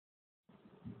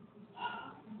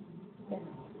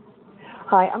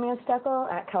Hi, I'm Ann Steckel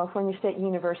at California State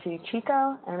University,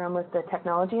 Chico, and I'm with the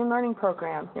Technology and Learning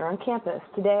Program here on campus.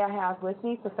 Today I have with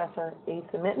me Professor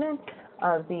Asa Mittman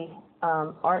of the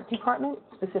Art Department,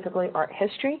 specifically Art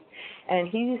History, and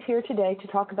he's here today to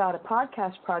talk about a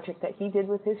podcast project that he did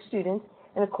with his students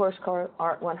in a course called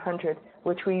Art 100,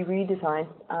 which we redesigned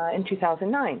in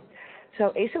 2009. So,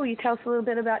 Asa, will you tell us a little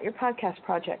bit about your podcast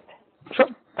project? Sure,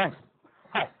 thanks.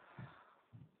 Hi.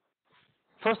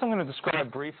 First, I'm going to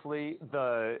describe briefly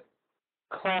the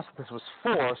class this was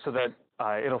for so that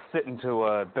it'll fit into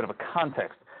a bit of a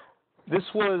context. This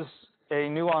was a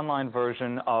new online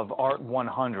version of Art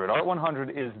 100. Art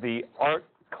 100 is the art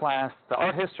class, the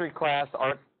art history class,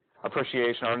 art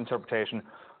appreciation, art interpretation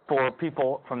for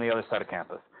people from the other side of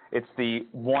campus. It's the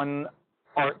one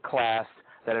art class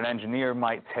that an engineer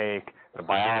might take, that a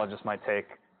biologist might take,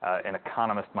 an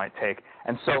economist might take.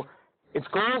 And so its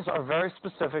goals are very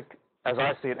specific, as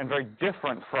I see it, and very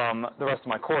different from the rest of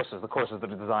my courses, the courses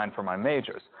that are designed for my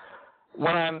majors.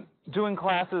 When I'm doing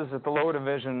classes at the lower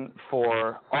division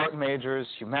for art majors,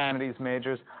 humanities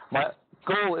majors, my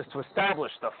goal is to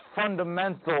establish the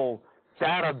fundamental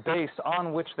database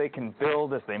on which they can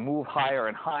build as they move higher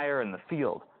and higher in the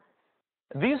field.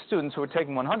 These students who are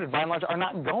taking 100, by and large, are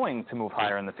not going to move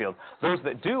higher in the field. Those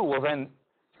that do will then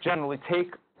generally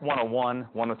take 101,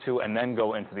 102, and then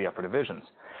go into the upper divisions.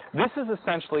 This is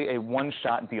essentially a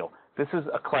one-shot deal. This is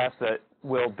a class that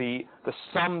will be the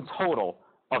sum total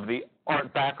of the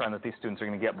art background that these students are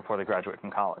going to get before they graduate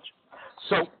from college.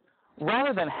 So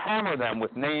rather than hammer them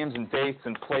with names and dates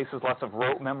and places, lots of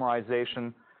rote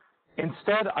memorization,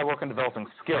 instead I work on developing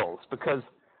skills because,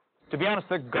 to be honest,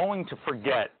 they're going to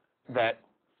forget that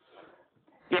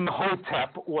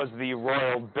Imhotep was the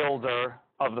royal builder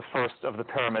of the first of the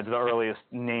pyramids, the earliest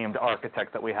named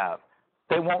architect that we have.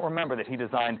 They won't remember that he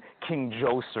designed King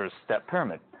Djoser's step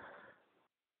pyramid.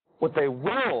 What they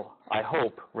will, I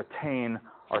hope, retain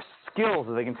are skills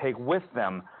that they can take with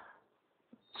them.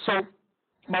 So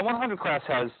my 100 class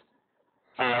has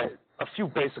a few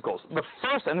basic goals. The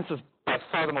first, and this is by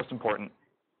far the most important,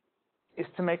 is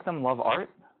to make them love art.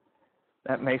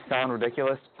 That may sound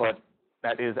ridiculous, but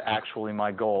that is actually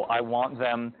my goal. I want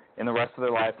them in the rest of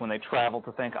their life when they travel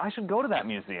to think, I should go to that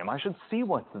museum. I should see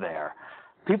what's there.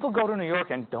 People go to New York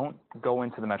and don't go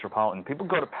into the Metropolitan. People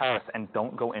go to Paris and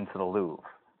don't go into the Louvre.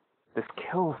 This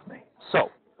kills me. So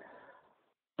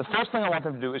the first thing I want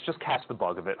them to do is just catch the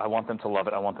bug of it. I want them to love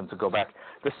it. I want them to go back.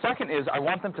 The second is I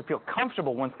want them to feel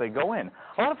comfortable once they go in.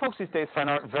 A lot of folks these days find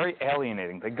art very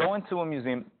alienating. They go into a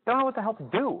museum, they don't know what the hell to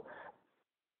do.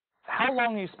 How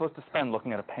long are you supposed to spend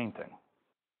looking at a painting?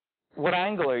 What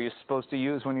angle are you supposed to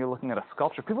use when you're looking at a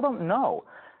sculpture? People don't know.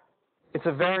 It's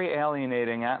a very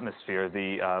alienating atmosphere,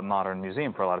 the modern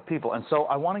museum, for a lot of people. And so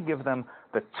I want to give them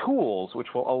the tools which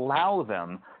will allow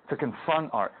them to confront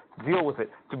art, deal with it,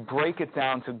 to break it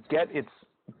down, to get its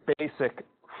basic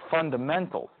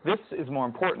fundamentals. This is more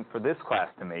important for this class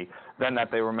to me than that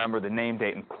they remember the name,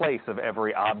 date, and place of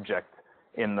every object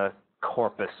in the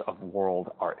corpus of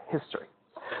world art history.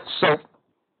 So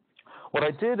what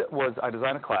I did was I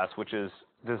designed a class which is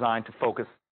designed to focus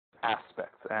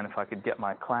aspects. And if I could get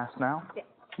my class now. Yeah.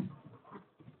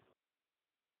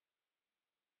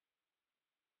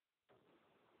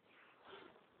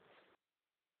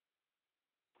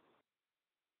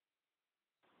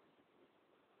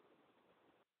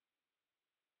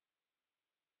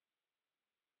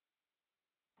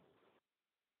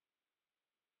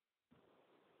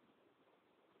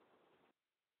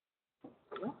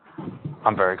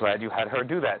 I'm very glad you had her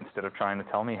do that instead of trying to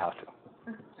tell me how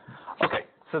to. Okay,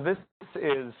 so this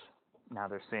is, now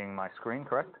they're seeing my screen,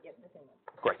 correct? Yep.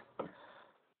 Great.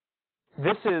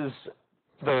 This is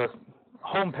the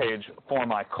homepage for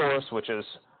my course, which is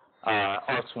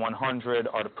Arts 100,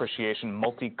 Art Appreciation,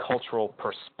 Multicultural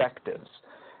Perspectives.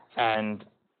 And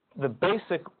the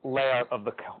basic layout of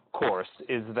the course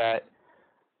is that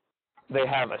they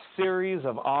have a series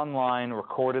of online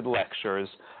recorded lectures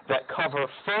that cover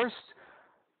first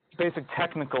basic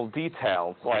technical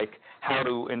details like how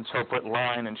to interpret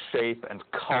line and shape and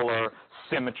color,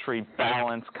 symmetry,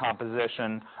 balance,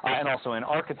 composition, and also in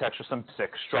architecture some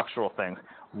basic structural things.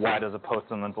 Why does a post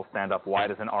and lintel stand up? Why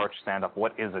does an arch stand up?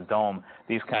 What is a dome?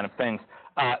 These kind of things.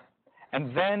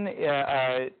 And then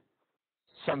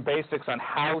some basics on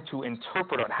how to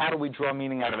interpret art. How do we draw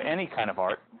meaning out of any kind of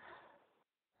art?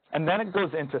 And then it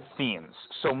goes into themes.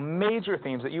 So major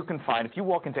themes that you can find. If you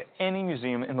walk into any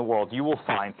museum in the world, you will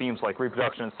find themes like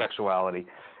reproduction and sexuality,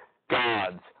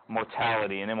 gods,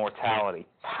 mortality and immortality,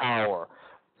 power,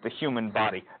 the human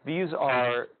body. These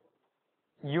are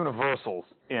universals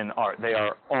in art. They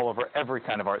are all over every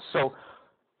kind of art. So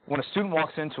when a student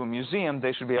walks into a museum,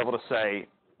 they should be able to say,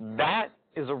 that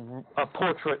is a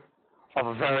portrait of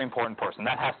a very important person.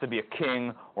 That has to be a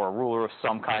king or a ruler of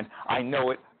some kind. I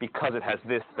know it because it has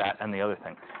this, that, and the other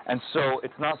thing. And so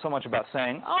it's not so much about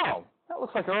saying, oh, that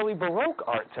looks like early Baroque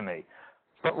art to me,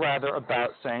 but rather about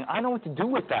saying, I know what to do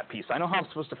with that piece. I know how I'm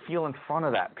supposed to feel in front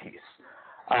of that piece.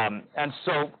 And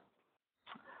so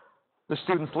the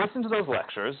students listen to those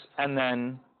lectures, and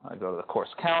then I go to the course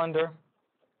calendar.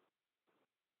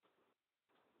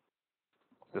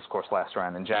 This course lasts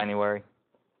around in January.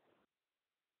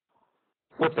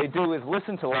 What they do is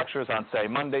listen to lectures on, say,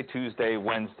 Monday, Tuesday,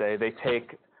 Wednesday. They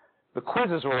take the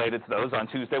quizzes related to those on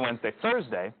Tuesday, Wednesday,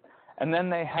 Thursday, and then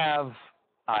they have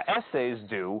essays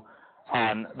due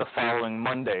on the following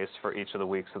Mondays for each of the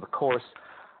weeks of the course.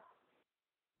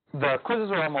 The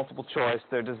quizzes are all multiple choice.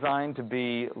 They're designed to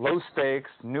be low stakes,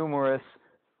 numerous,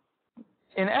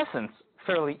 in essence,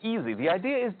 fairly easy. The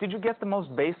idea is, did you get the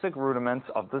most basic rudiments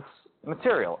of this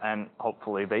material? And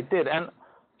hopefully they did, and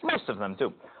most of them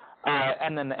do.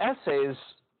 And then the essays,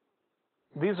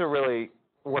 these are really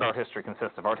what art history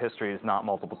consists of. Art history is not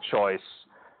multiple choice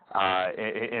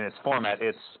in its format.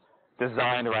 It's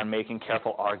designed around making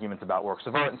careful arguments about works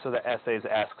of art, and so the essays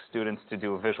ask students to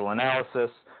do a visual analysis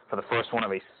for the first one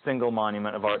of a single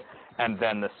monument of art, and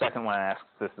then the second one asks,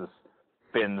 this has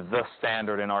been the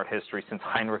standard in art history since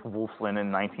Heinrich Wülflin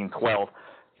in 1912,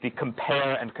 the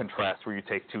compare and contrast, where you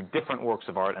take two different works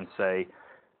of art and say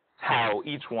how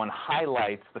each one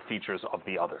highlights the features of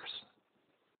the others.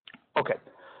 Okay.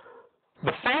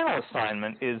 The final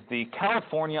assignment is the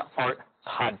California Art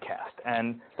Podcast,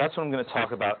 and that's what I'm going to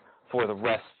talk about for the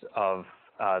rest of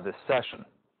this session.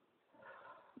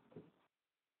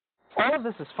 All of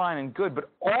this is fine and good, but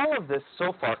all of this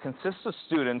so far consists of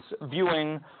students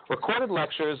viewing recorded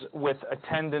lectures with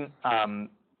attendant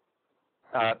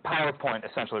PowerPoint,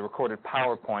 essentially recorded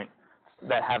PowerPoint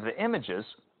that have the images,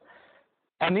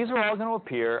 and these are all going to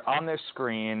appear on their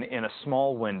screen in a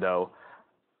small window.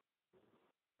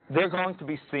 They're going to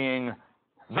be seeing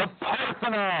the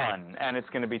Parthenon, and it's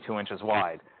going to be 2 inches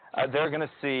wide. They're going to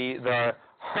see the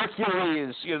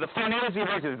Hercules, the Farnese of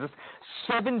Hercules, this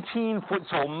 17-foot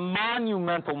tall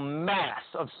monumental mass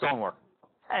of stonework.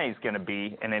 And he's going to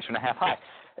be 1.5 inches high.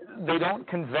 They don't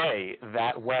convey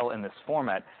that well in this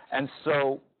format. And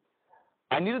so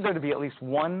I needed there to be at least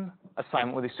one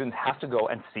assignment where the students have to go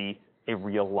and see a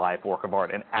real live work of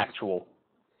art, an actual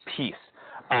piece.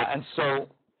 And so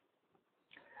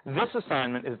this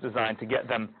assignment is designed to get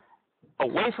them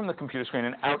away from the computer screen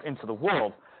and out into the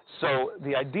world. So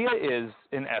the idea is,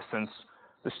 in essence,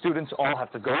 the students all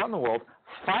have to go out in the world,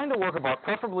 find a work of art,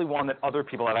 preferably one that other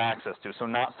people have access to. So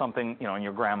not something, in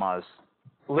your grandma's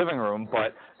living room,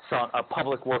 but a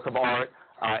public work of art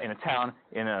in a town,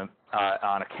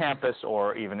 on a campus,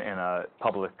 or even in a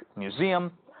public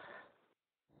museum.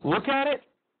 Look at it,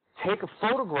 take a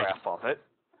photograph of it,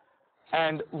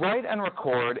 and write and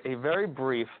record a very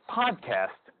brief podcast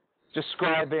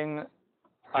describing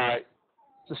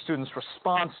the student's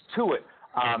response to it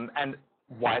and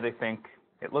why they think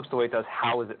it looks the way it does.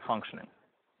 How is it functioning?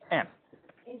 Anne?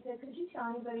 Asa, could you tell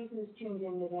anybody who's tuned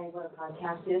in today what a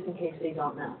podcast is in case they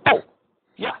don't know? Oh,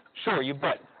 yeah, sure, you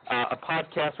bet. A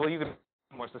podcast, well, you could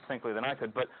more succinctly than I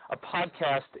could, but a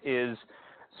podcast is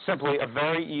simply a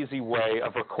very easy way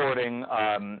of recording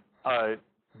a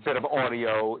bit of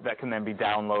audio that can then be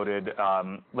downloaded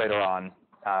later on.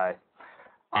 I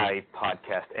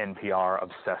podcast NPR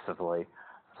obsessively.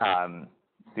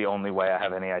 The only way I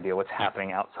have any idea what's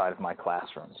happening outside of my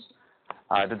classrooms.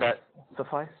 Did that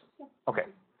suffice? Yeah. Okay.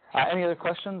 Any other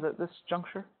questions at this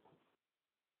juncture?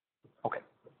 Okay.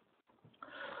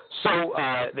 So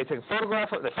they take a photograph,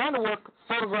 they find a work,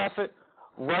 photograph it,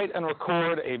 write and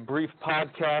record a brief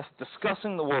podcast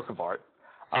discussing the work of art,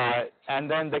 and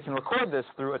then they can record this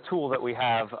through a tool that we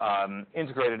have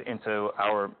integrated into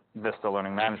our Vista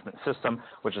learning management system,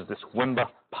 which is this Wimba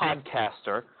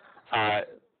Podcaster,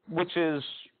 which is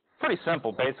pretty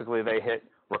simple. Basically, they hit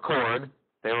record,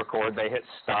 they hit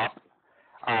stop.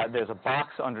 There's a box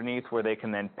underneath where they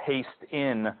can then paste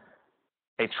in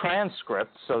a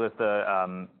transcript so that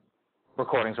the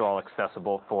recordings are all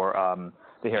accessible for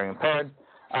the hearing impaired.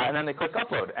 And then they click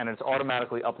upload, and it's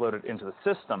automatically uploaded into the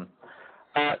system.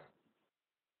 There's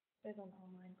an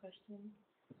online question.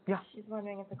 Yeah. She's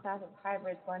wondering if the class is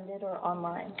hybrid, blended, or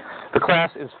online. The class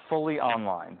is fully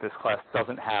online. This class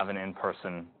doesn't have an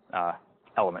in-person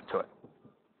element to it.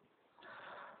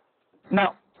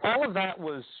 Now, all of that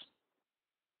was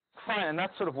fine, and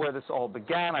that's sort of where this all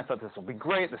began. I thought this will be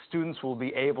great. The students will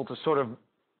be able to sort of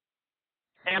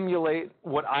emulate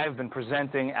what I've been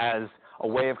presenting as a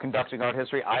way of conducting art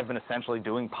history. I've been essentially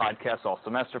doing podcasts all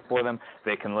semester for them.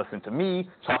 They can listen to me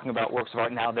talking about works of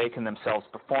art. Now they can themselves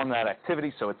perform that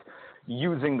activity. So it's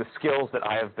using the skills that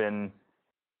I have been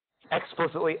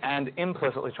explicitly and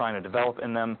implicitly trying to develop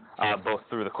in them, both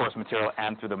through the course material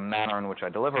and through the manner in which I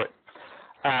deliver it.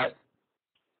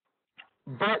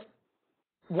 But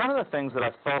one of the things that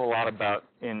I've thought a lot about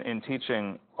in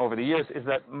teaching over the years is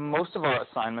that most of our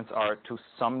assignments are to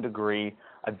some degree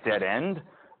a dead end,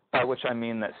 by which I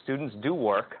mean that students do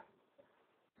work,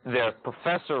 their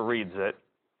professor reads it,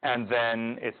 and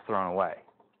then it's thrown away.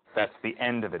 That's the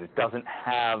end of it. It doesn't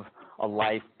have a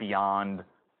life beyond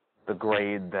the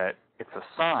grade that it's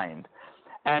assigned.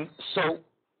 And so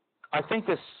I think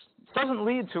this doesn't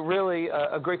lead to really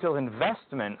a great deal of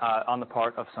investment on the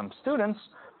part of some students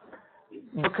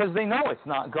because they know it's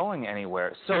not going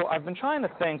anywhere. So I've been trying to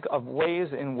think of ways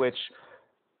in which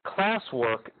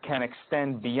classwork can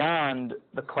extend beyond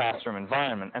the classroom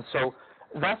environment. And so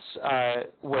that's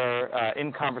where,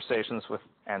 in conversations with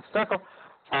Ann Steckel,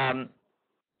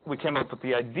 we came up with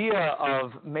the idea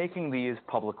of making these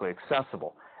publicly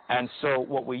accessible. And so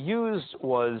what we used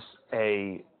was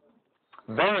a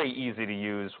very easy to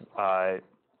use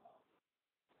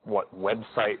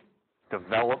website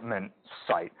development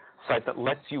site that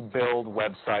lets you build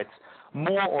websites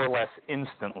more or less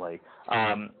instantly,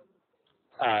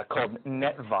 called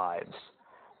NetVibes.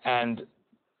 And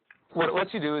what it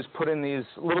lets you do is put in these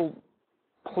little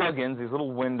plugins, these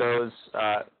little windows,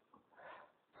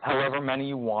 however many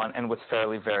you want, and with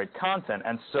fairly varied content.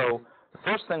 And so the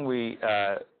first thing we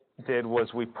did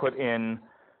was we put in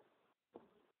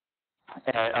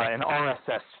an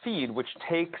RSS feed, which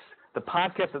takes the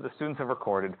podcast that the students have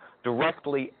recorded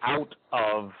directly out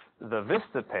of the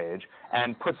Vista page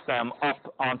and puts them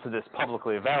up onto this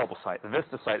publicly available site. The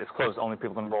Vista site is closed. Only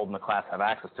people enrolled in the class have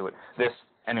access to it. This,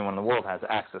 anyone in the world has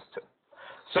access to.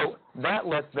 So that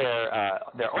lets their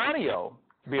audio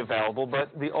be available,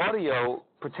 but the audio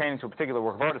pertaining to a particular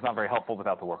work of art is not very helpful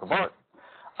without the work of art.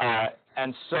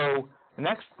 And so the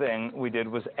next thing we did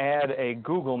was add a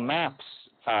Google Maps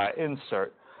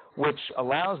insert, which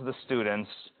allows the students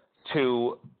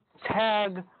to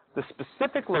tag the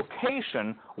specific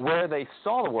location where they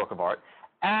saw the work of art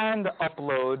and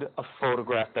upload a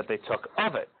photograph that they took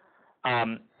of it.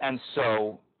 And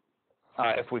so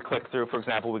if we click through, for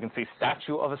example, we can see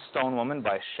Statue of a Stone Woman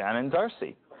by Shannon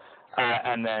Darcy.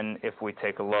 And then if we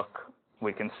take a look,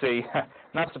 we can see,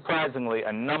 not surprisingly,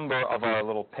 a number of our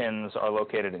little pins are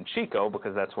located in Chico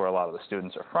because that's where a lot of the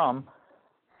students are from.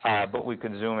 But we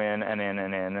could zoom in and in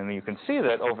and in, and you can see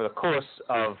that over the course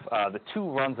of the 2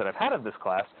 runs that I've had of this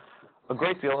class, a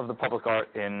great deal of the public art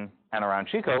in and around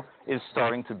Chico is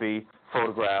starting to be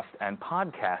photographed and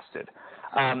podcasted.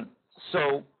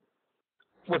 So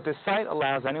what this site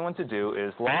allows anyone to do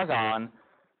is log on,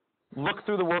 look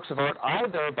through the works of art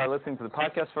either by listening to the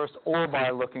podcast first or by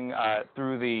looking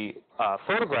through the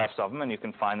photographs of them, and you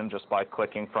can find them just by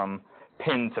clicking from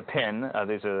pin to pin.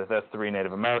 These are the 3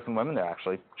 Native American women. They're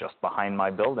actually just behind my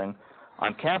building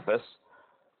on campus.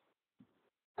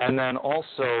 And then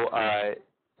also,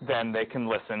 then they can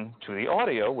listen to the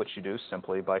audio, which you do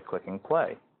simply by clicking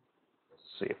play. Let's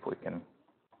see if we can.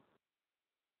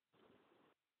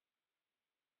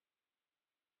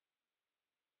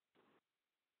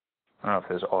 I don't know if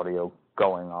there's audio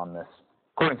going on this.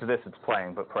 According to this, it's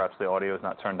playing, but perhaps the audio is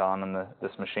not turned on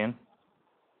this machine.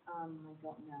 I don't know.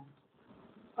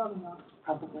 Probably not.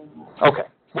 Probably not. Okay.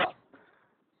 Well,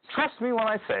 trust me when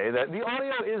I say that the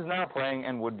audio is now playing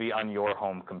and would be on your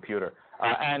home computer.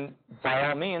 And by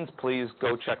all means, please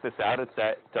go check this out. It's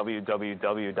at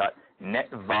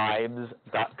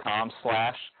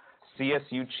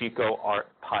www.netvibes.com/CSU Chico Art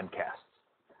Podcasts.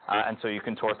 And so you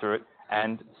can tour through it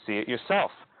and see it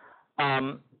yourself.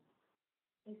 Lisa,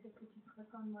 could you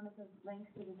click on one of the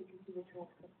links so that we can see the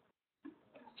transcript?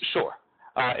 Sure.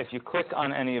 If you click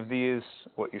on any of these,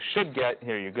 what you should get,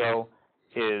 here you go,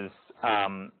 is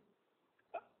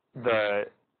the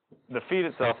feed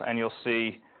itself, and you'll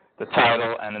see the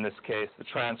title, and in this case, the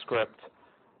transcript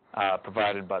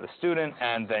provided by the student,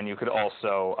 and then you could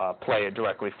also play it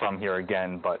directly from here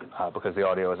again, but because the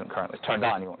audio isn't currently turned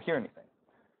on, you won't hear anything.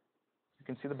 You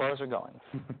can see the bars are going.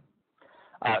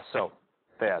 So,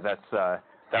 yeah, that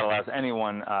allows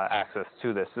anyone access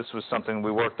to this. This was something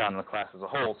we worked on in the class as a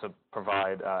whole to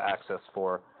provide access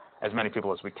for as many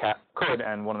people as we could,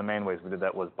 and one of the main ways we did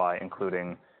that was by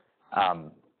including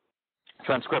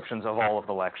transcriptions of all of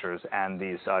the lectures and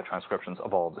these transcriptions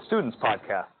of all of the students'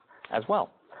 podcasts as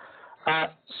well.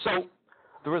 So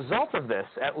the result of this,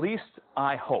 at least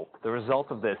I hope, the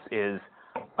result of this is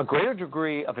a greater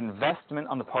degree of investment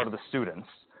on the part of the students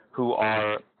who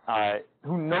are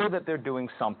who know that they're doing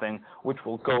something which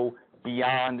will go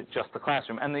beyond just the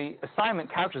classroom. And the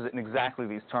assignment couches it in exactly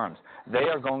these terms. They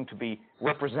are going to be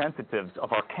representatives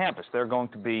of our campus. They're going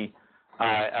to be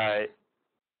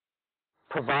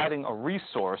providing a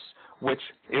resource which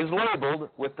is labeled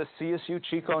with the CSU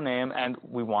Chico name, and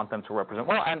we want them to represent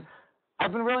well. And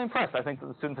I've been really impressed. I think that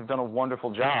the students have done a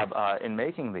wonderful job in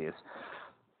making these.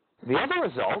 The other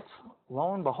result,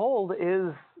 lo and behold,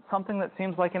 is something that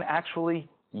seems like an actually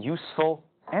useful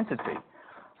entity.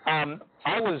 I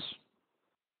was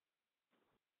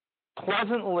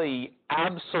pleasantly,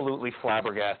 absolutely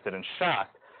flabbergasted and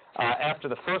shocked after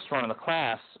the first run of the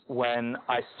class when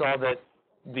I saw that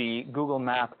the Google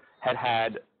map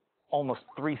had almost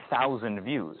 3,000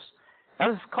 views.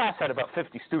 Now, this class had about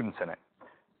 50 students in it.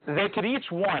 They could each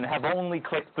one have only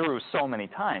clicked through so many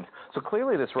times. So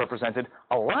clearly this represented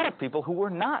a lot of people who were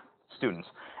not students.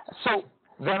 So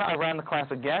then I ran the class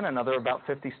again, another about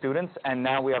 50 students, and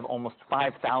now we have almost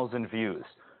 5,000 views.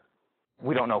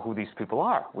 We don't know who these people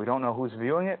are. We don't know who's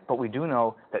viewing it, but we do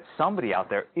know that somebody out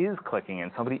there is clicking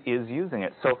in, somebody is using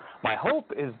it. So my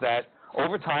hope is that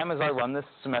over time, as I run this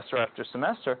semester after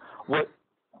semester, what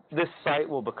this site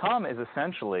will become is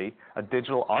essentially a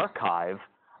digital archive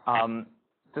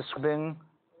describing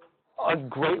a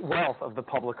great wealth of the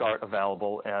public art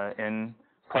available in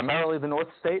primarily the North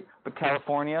State, but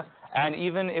California, and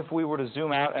even if we were to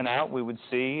zoom out and out, we would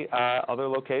see other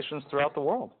locations throughout the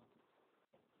world.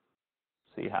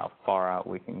 See how far out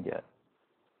we can get.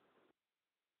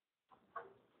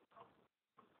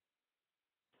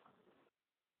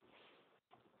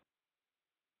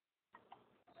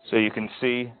 So you can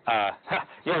see,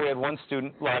 yeah, we had one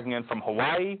student logging in from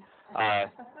Hawaii,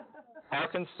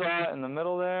 Arkansas in the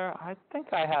middle there. I think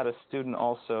I had a student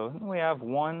also. Didn't we have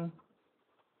one?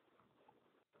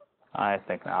 I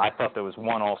think not. I thought there was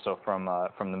one also from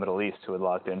the Middle East who had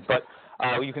logged in. But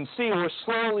you can see we're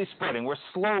slowly spreading. We're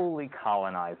slowly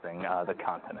colonizing the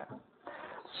continent.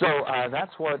 So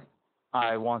that's what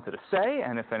I wanted to say.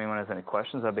 And if anyone has any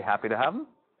questions, I'd be happy to have them.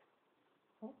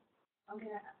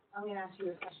 I'm going to ask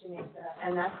you a question, Asa,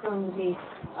 and that's going to be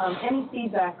any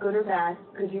feedback, good or bad,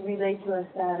 could you relate to us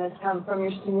that has come from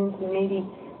your students, and maybe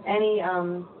any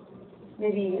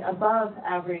maybe above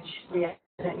average reaction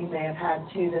that you may have had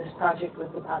to this project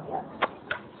with the podcast?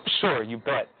 Sure, you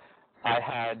bet. I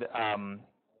had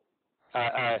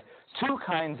two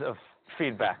kinds of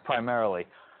feedback primarily.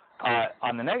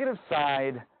 On the negative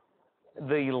side,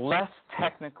 the less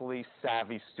technically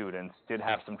savvy students did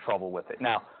have some trouble with it.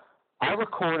 Now, I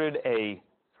recorded a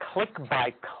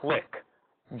click-by-click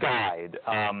guide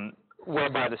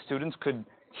whereby the students could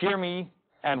hear me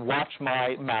and watch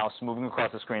my mouse moving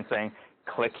across the screen saying,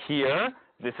 click here,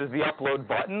 this is the upload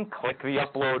button, click the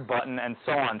upload button, and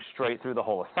so on, straight through the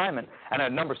whole assignment. And I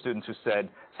had a number of students who said,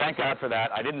 thank God for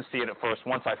that. I didn't see it at first.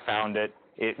 Once I found it,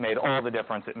 it made all the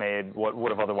difference. It made what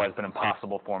would have otherwise been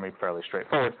impossible for me fairly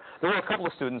straightforward. There were a couple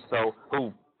of students, though,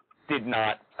 who did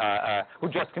not, who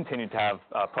just continued to have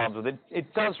problems with it.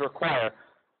 It does require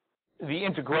the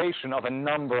integration of a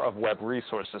number of web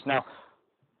resources. Now,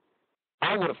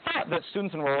 I would have thought that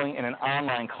students enrolling in an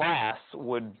online class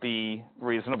would be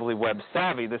reasonably web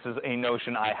savvy. This is a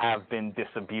notion I have been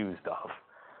disabused of.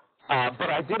 But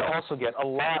I did also get a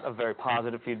lot of very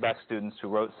positive feedback, students who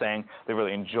wrote saying they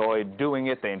really enjoyed doing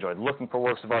it, they enjoyed looking for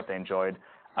works of art, they enjoyed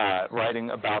writing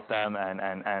about them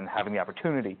and having the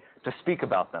opportunity to speak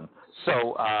about them.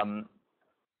 So,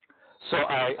 so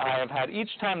I have had, each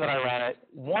time that I ran it,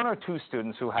 one or two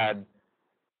students who had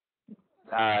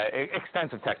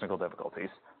extensive technical difficulties,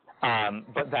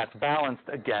 but that's balanced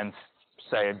against,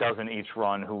 say, a dozen each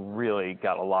run who really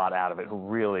got a lot out of it, who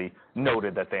really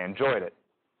noted that they enjoyed it.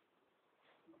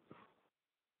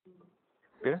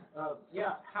 Peter?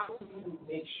 Yeah, how do you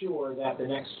make sure that the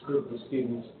next group of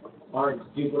students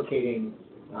aren't duplicating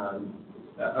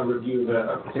a review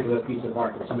of a particular piece of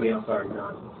art that somebody else already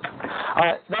done?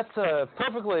 That's a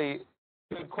perfectly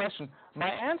good question. My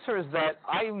answer is that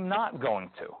I'm not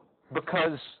going to,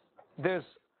 because there's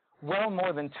well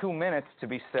more than 2 minutes to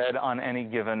be said on any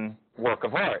given work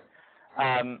of art.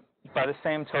 By the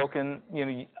same token, you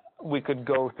know, we could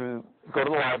go to the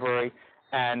library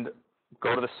and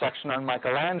go to the section on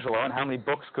Michelangelo, and how many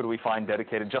books could we find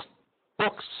dedicated, just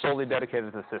books solely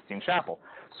dedicated to the Sistine Chapel.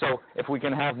 So if we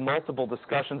can have multiple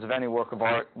discussions of any work of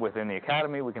art within the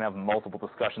Academy, we can have multiple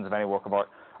discussions of any work of art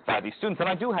by these students. And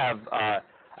I do have,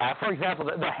 for example,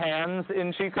 the hands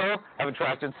in Chico have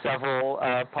attracted several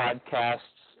podcasts.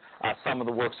 Some of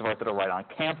the works of art that are right on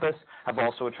campus have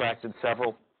also attracted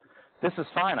several. This is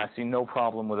fine. I see no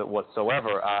problem with it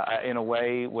whatsoever. In a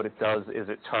way, what it does is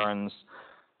it turns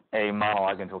a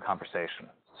monologue into a conversation.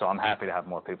 So I'm happy to have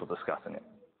more people discussing it.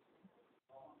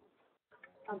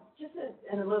 Just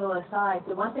a little aside,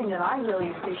 the one thing that I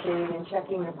really appreciated in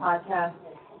checking your podcast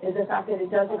is the fact that it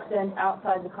does extend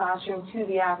outside the classroom to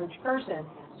the average person.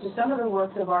 So some of the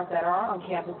works of art that are on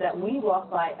campus that we walk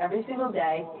by every single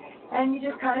day, and you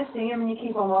just kind of see them and you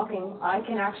keep on walking, I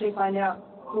can actually find out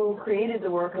who created the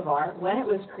work of art, when it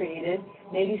was created,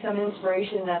 maybe some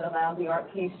inspiration that allowed the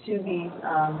art piece to be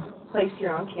placed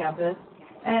here on campus,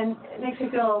 and it makes me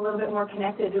feel a little bit more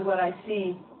connected to what I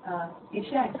see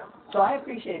each day. So I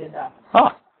appreciated that. Oh,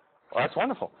 well, that's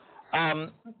wonderful.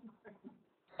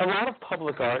 A lot of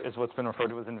public art is what's been referred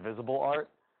to as invisible art.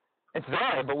 It's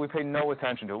there, but we pay no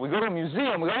attention to it. We go to a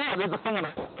museum, we go, oh, there's a thing on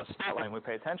a spotlight, and we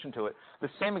pay attention to it. The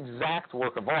same exact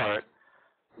work of art,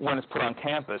 when it's put on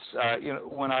campus,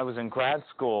 when I was in grad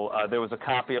school, there was a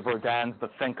copy of Rodin's The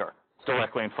Thinker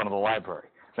directly in front of the library.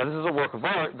 Now, this is a work of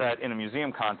art that, in a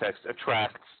museum context,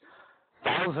 attracts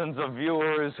thousands of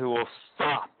viewers who will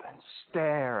stop and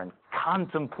stare and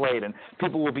contemplate, and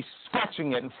people will be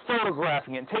sketching it and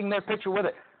photographing it and taking their picture with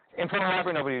it. In front of the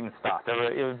library, nobody even stopped.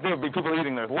 There would be people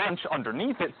eating their lunch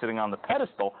underneath it, sitting on the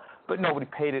pedestal, but nobody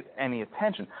paid it any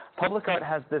attention. Public art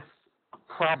has this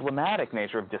problematic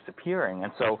nature of disappearing,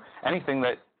 and so anything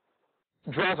that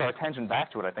draws our attention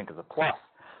back to it, I think, is a plus.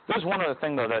 There's one other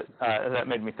thing, though, that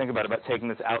made me think about taking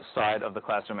this outside of the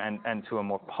classroom and to a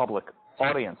more public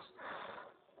audience.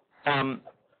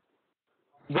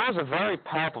 There's a very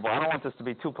palpable, I don't want this to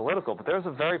be too political, but there's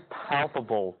a very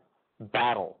palpable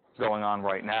battle going on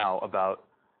right now about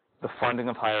the funding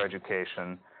of higher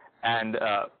education and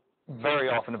very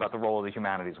often about the role of the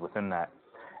humanities within that.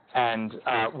 And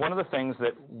one of the things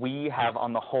that we have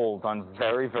on the whole done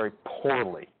very, very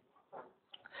poorly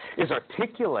is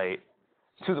articulate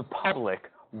to the public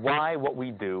why what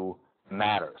we do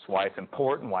matters, why it's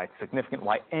important, why it's significant,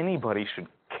 why anybody should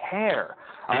care.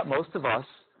 Most of us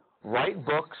write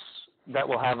books that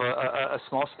will have a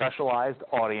small specialized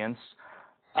audience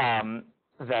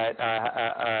that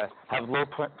have low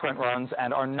print runs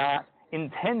and are not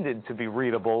intended to be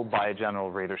readable by a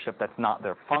general readership. That's not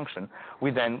their function.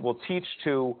 We then will teach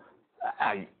to,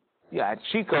 at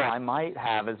Chico, I might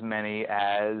have as many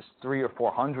as 300 or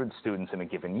 400 students in a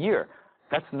given year.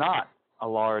 That's not a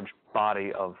large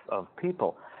body of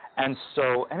people. And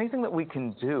so anything that we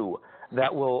can do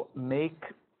that will make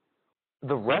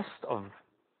the rest of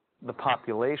the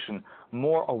population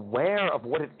more aware of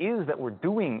what it is that we're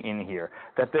doing in here,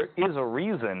 that there is a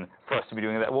reason for us to be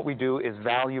doing it, that what we do is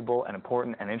valuable and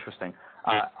important and interesting.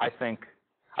 I think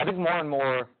more and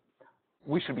more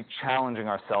we should be challenging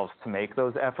ourselves to make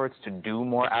those efforts, to do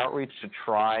more outreach, to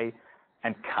try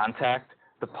and contact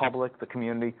the public, the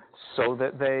community, so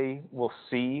that they will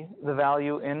see the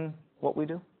value in what we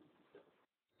do.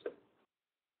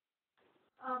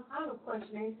 I have a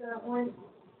question, Asa. When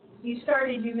you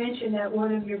started, you mentioned that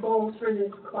one of your goals for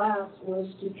this class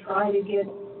was to try to get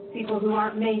people who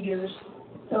aren't majors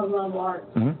to love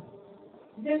art.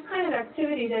 Mm-hmm. This kind of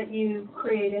activity that you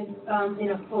created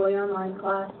in a fully online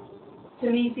class, to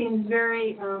me, seems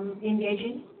very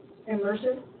engaging,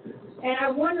 immersive. And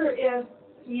I wonder if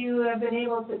you have been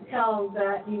able to tell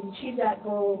that you've achieved that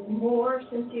goal more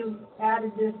since you've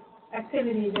added this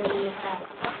activity than in the past.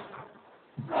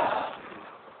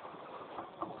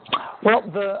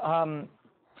 Well,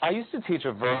 I used to teach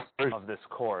a version of this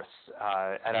course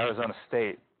at Arizona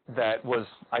State that was,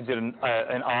 I did an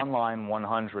online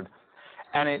 100,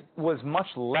 and it was much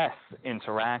less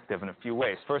interactive in a few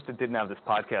ways. First, it didn't have this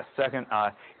podcast. Second,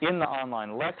 in the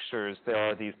online lectures, there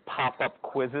are these pop-up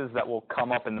quizzes that will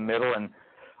come up in the middle, and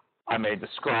I may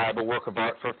describe a work of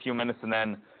art for a few minutes, and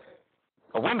then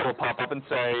a window will pop up and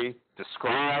say,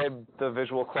 describe the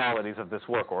visual qualities of this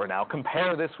work, or now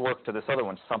compare this work to this other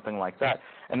one, something like that.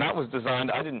 And that was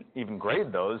designed, I didn't even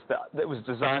grade those, that was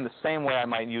designed the same way I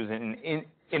might use it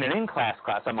in an in-class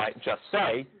class. I might just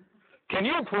say, can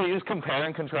you please compare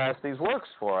and contrast these works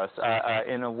for us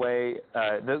in a way,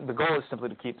 the goal is simply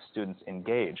to keep students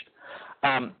engaged.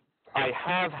 I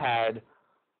have had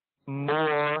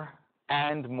more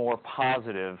and more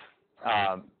positive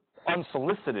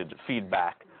unsolicited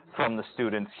feedback from the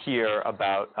students here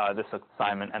about this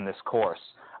assignment and this course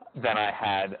than I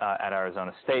had at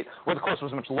Arizona State, where the course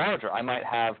was much larger. I might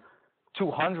have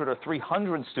 200 or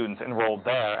 300 students enrolled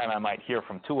there, and I might hear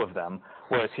from 2 of them,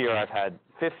 whereas here I've had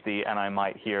 50, and I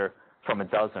might hear from a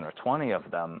dozen or 20 of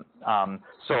them.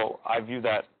 So I view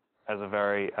that as a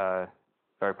very,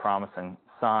 very promising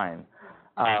sign.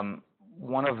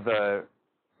 One of the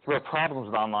real problems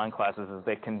with online classes is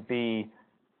they can be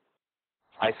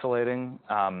isolating.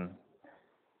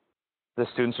 the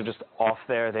students are just off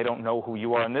there. They don't know who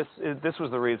you are. And this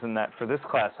was the reason that for this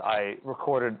class, I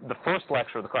recorded the first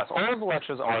lecture of the class. All of the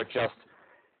lectures are just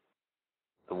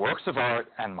the works of art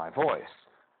and my voice.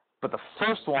 But the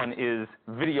first one is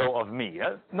video of me.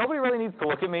 Nobody really needs to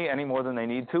look at me any more than they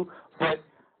need to, but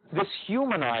this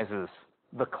humanizes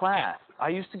the class. I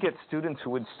used to get students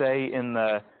who would say in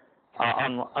the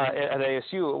at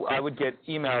ASU, I would get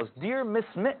emails, "Dear Miss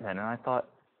Mittman," and I thought,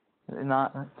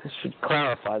 this should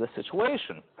clarify the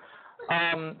situation.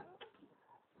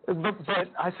 But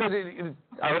I said,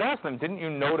 I would ask them, didn't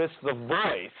you notice the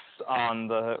voice on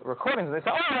the recordings? And they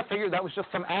said, oh, I figured that was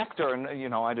just some actor, and,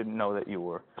 I didn't know that you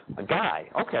were a guy.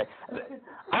 Okay.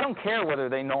 I don't care whether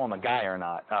they know I'm a guy or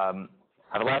not. I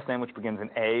have a last name which begins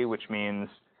in A, which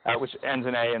ends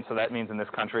in A, and so that means in this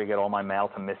country I get all my mail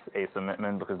to Miss Asa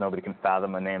Mittman because nobody can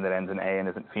fathom a name that ends in A and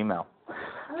isn't female.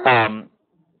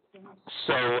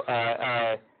 So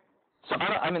that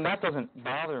doesn't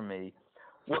bother me.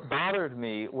 What bothered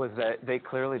me was that they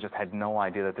clearly just had no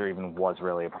idea that there even was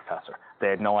really a professor. They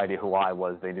had no idea who I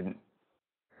was. They didn't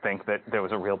think that there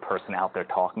was a real person out there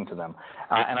talking to them.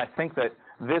 And I think that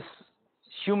this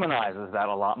humanizes that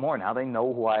a lot more. Now they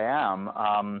know who I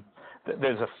am.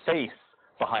 There's a face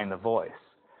behind the voice.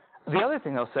 The other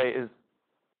thing I'll say is,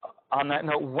 on that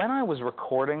note, when I was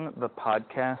recording the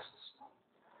podcasts,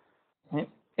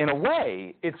 in a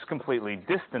way, it's completely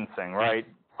distancing, right?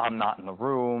 I'm not in the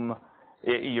room.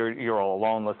 You're all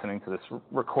alone listening to this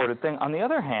recorded thing. On the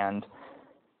other hand,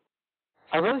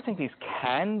 I really think these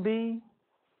can be,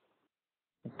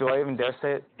 do I even dare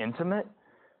say it, intimate?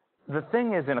 The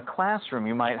thing is, in a classroom,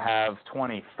 you might have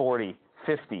 20, 40,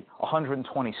 50,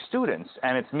 120 students,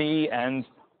 and it's me and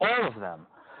all of them.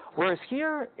 Whereas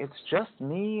here, it's just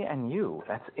me and you.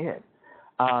 That's it.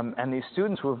 And these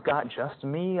students who have got just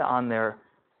me on their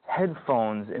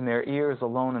headphones in their ears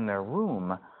alone in their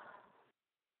room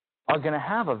are going to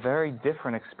have a very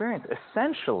different experience.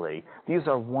 Essentially, these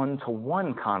are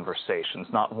one-to-one conversations,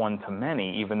 not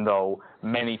one-to-many, even though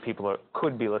many people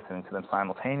could be listening to them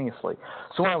simultaneously.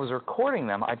 So when I was recording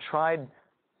them, I tried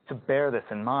to bear this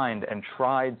in mind and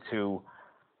tried to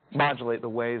modulate the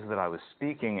ways that I was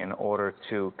speaking in order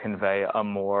to convey a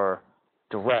more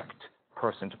direct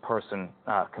person-to-person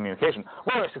communication.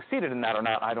 Whether I succeeded in that or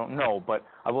not, I don't know, but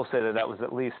I will say that that was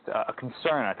at least a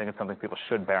concern. I think it's something people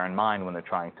should bear in mind when they're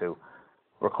trying to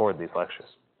record these lectures.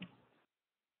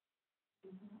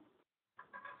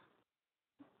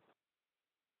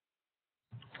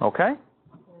 Okay?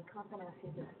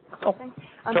 Oh,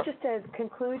 sure. Just to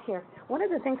conclude here, one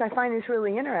of the things I find is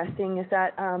really interesting is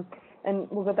that, and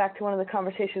we'll go back to one of the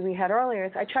conversations we had earlier,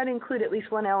 is I try to include at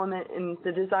least one element in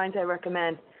the designs I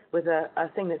recommend with a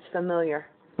thing that's familiar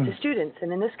to students.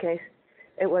 And in this case,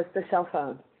 it was the cell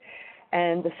phone.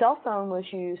 And the cell phone was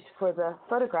used for the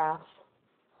photographs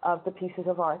of the pieces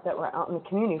of art that were out in the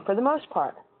community, for the most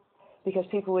part, because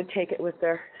people would take it with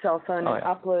their cell phone and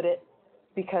upload it,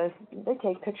 because they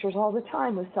take pictures all the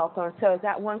time with cell phones. So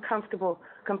that one comfortable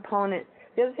component.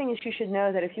 The other thing is you should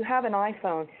know that if you have an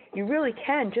iPhone, you really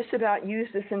can just about use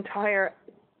this entire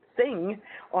thing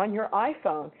on your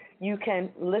iPhone. You can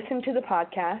listen to the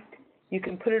podcast. You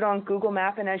can put it on Google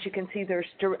Map, and as you can see, there's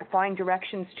find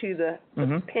directions to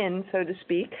the pin, so to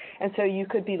speak. And so you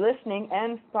could be listening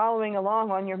and following along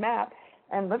on your map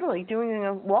and literally doing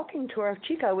a walking tour of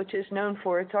Chico, which is known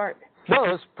for its art. No,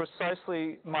 that's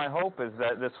precisely my hope, is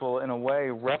that this will, in a way,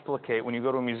 replicate. When you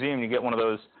go to a museum, you get one of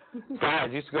those guys.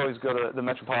 I used to always go to the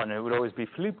Metropolitan. It would always be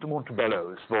Philippe de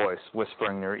Montebello's voice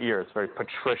whispering in your ear. It's a very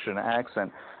patrician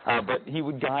accent. But he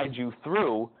would guide you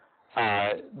through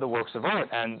the works of art.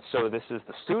 And so this is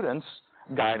the students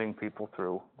guiding people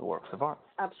through the works of art.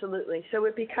 Absolutely. So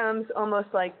it becomes almost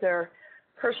like their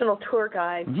personal tour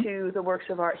guide to the works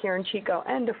of art here in Chico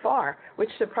and afar, which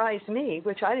surprised me,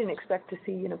 which I didn't expect to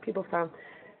see,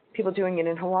 people doing it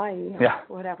in Hawaii or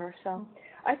whatever. So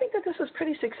I think that this was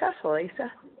pretty successful,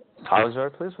 Asa. I was very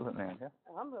pleased with it, man. Yeah.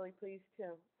 I'm really pleased,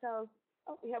 too. So,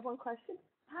 we have one question?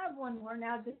 I have one more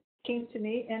now that came to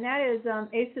me, and that is,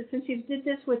 Asa, since you did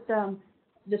this with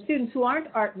the students who aren't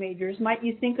art majors, might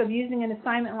you think of using an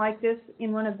assignment like this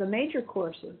in one of the major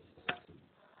courses?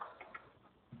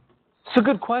 It's a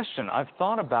good question. I've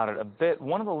thought about it a bit.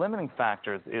 One of the limiting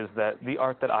factors is that the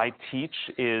art that I teach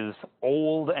is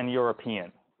old and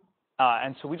European,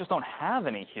 and so we just don't have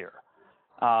any here.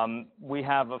 We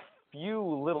have a few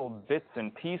little bits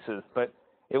and pieces, but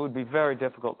it would be very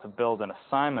difficult to build an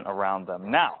assignment around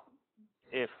them. Now,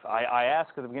 if I ask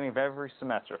at the beginning of every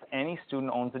semester, if any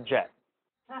student owns a jet,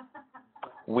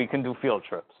 we can do field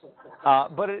trips.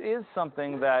 But it is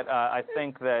something that I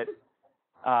think that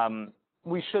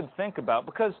we should think about,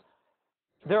 because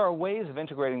there are ways of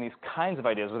integrating these kinds of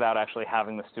ideas without actually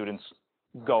having the students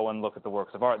go and look at the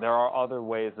works of art. There are other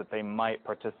ways that they might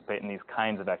participate in these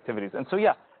kinds of activities. And so,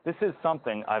 yeah, this is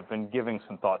something I've been giving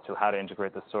some thought to, how to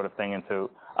integrate this sort of thing into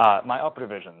my upper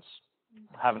divisions.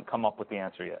 Haven't come up with the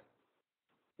answer yet.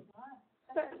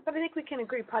 But I think we can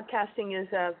agree podcasting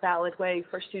is a valid way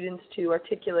for students to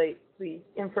articulate the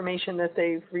information that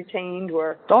they've retained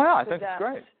or Oh yeah, I think it's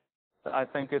great. I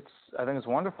think it's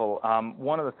wonderful.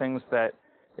 One of the things that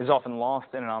is often lost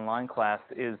in an online class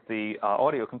is the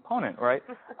audio component, right?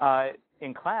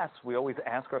 In class, we always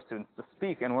ask our students to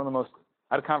speak, and I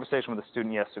had a conversation with a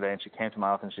student yesterday, and she came to my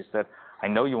office and she said, I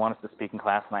know you want us to speak in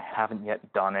class, and I haven't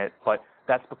yet done it, but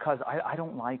that's because I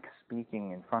don't like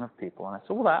speaking in front of people. And I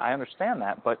said, well, I understand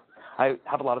that, but I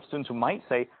have a lot of students who might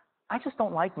say, I just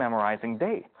don't like memorizing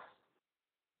dates.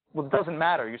 Well, it doesn't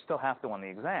matter. You still have to on the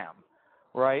exam,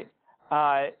 right?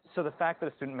 So the fact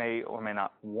that a student may or may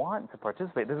not want to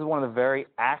participate, this is one of the very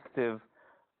active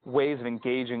ways of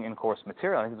engaging in course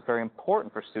material. I think it's very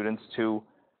important for students to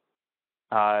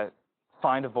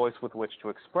find a voice with which to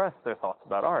express their thoughts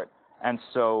about art. And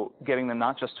so getting them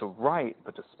not just to write,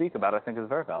 but to speak about it, I think is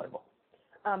very valuable.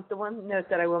 The one note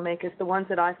that I will make is the ones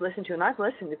that I've listened to, and I've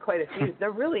listened to quite a few,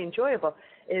 they're really enjoyable,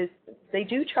 is they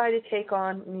do try to take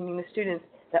on, meaning the students,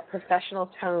 that professional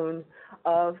tone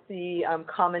of the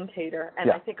commentator. And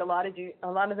yeah. I think a lot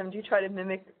of them do try to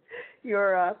mimic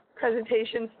your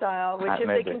presentation style, which if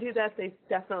they can do that, they've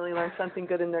definitely learned something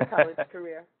good in their college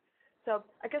career. So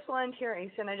I guess we'll end here,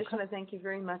 Asa, and I just want to thank you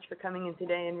very much for coming in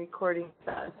today and recording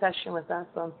a session with us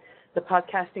on the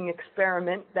podcasting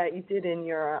experiment that you did in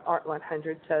your Art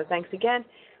 100. So thanks again.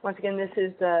 Once again, this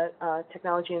is the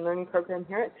Technology and Learning Program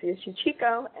here at CSU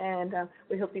Chico, and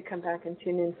we hope you come back and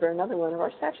tune in for another one of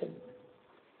our sessions.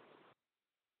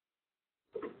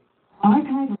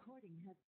 Archive